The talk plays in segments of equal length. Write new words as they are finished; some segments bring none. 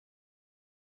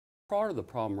part of the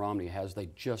problem Romney has, they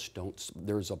just don't,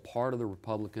 there's a part of the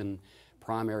Republican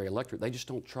primary electorate, they just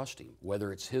don't trust him,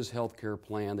 whether it's his health care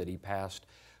plan that he passed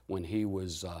when he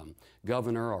was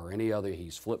governor or any other,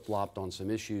 he's flip-flopped on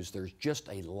some issues. There's just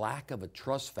a lack of a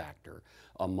trust factor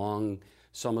among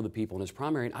some of the people in his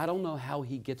primary, and I don't know how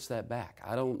he gets that back.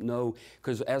 I don't know,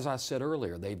 because as I said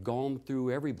earlier, they've gone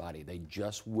through everybody. They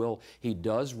just will, he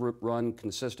does run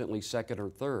consistently second or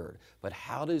third, but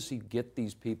how does he get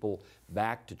these people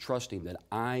back to trusting that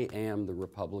I am the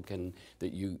Republican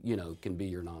that you know, can be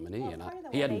your nominee? Well,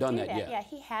 and he hadn't done that yet. Yeah,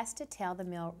 he has to tell the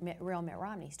real Mitt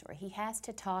Romney story. He has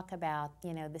to talk about,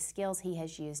 you know, the skills he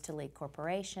has used to lead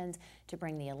corporations, to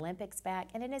bring the Olympics back,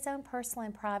 and in his own personal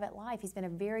and private life. He's been a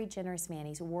very generous man.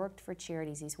 He's worked for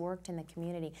charities. He's worked in the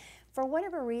community. For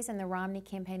whatever reason, the Romney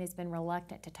campaign has been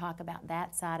reluctant to talk about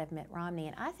that side of Mitt Romney,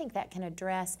 and I think that can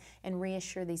address and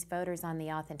reassure these voters on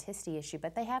the authenticity issue,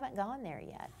 but they haven't gone there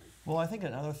yet. Well, I think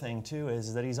another thing, too,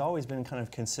 is that he's always been kind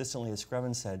of consistently, as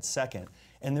Screven said, second.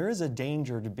 And there is a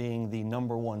danger to being the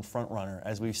 #1 frontrunner.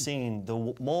 As we've seen,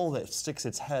 the mole that sticks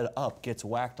its head up gets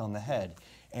whacked on the head.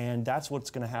 And that's what's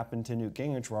going to happen to Newt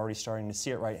Gingrich. We're already starting to see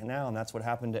it right now, and that's what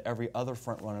happened to every other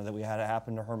frontrunner that we had. It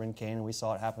happen to Herman Cain, and we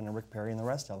saw it happen to Rick Perry and the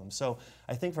rest of them. So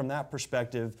I think from that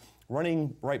perspective,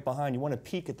 running right behind, you want to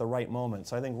peak at the right moment.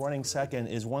 So I think running second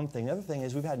is one thing. The other thing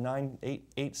is we've had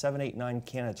 7, 8, 9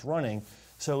 candidates running.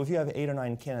 So if you have 8 or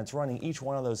 9 candidates running, each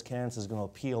one of those candidates is going to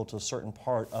appeal to a certain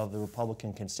part of the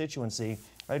Republican constituency.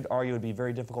 I'd argue it would be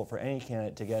very difficult for any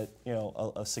candidate to get, you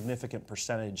know, a significant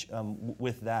percentage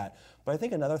with that. But I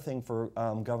think another thing for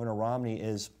Governor Romney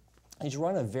is he's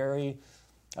run a very,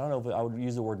 I don't know if I would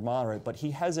use the word moderate, but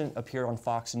he hasn't appeared on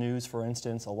Fox News, for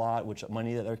instance, a lot, which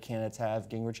many other candidates have.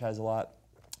 Gingrich has a lot.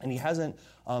 And he hasn't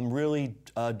really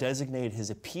designated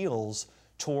his appeals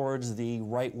towards the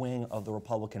right wing of the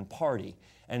Republican Party.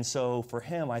 And so for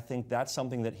him, I think that's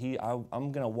something that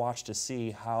I'm going to watch to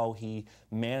see how he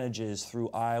manages through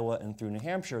Iowa and through New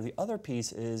Hampshire. The other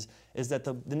piece is that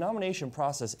the nomination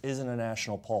process isn't a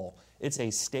national poll. It's a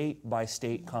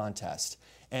state-by-state contest.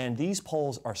 And these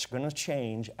polls are going to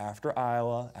change after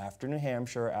Iowa, after New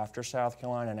Hampshire, after South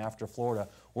Carolina, and after Florida.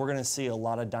 We're going to see a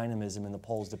lot of dynamism in the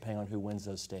polls depending on who wins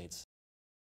those states.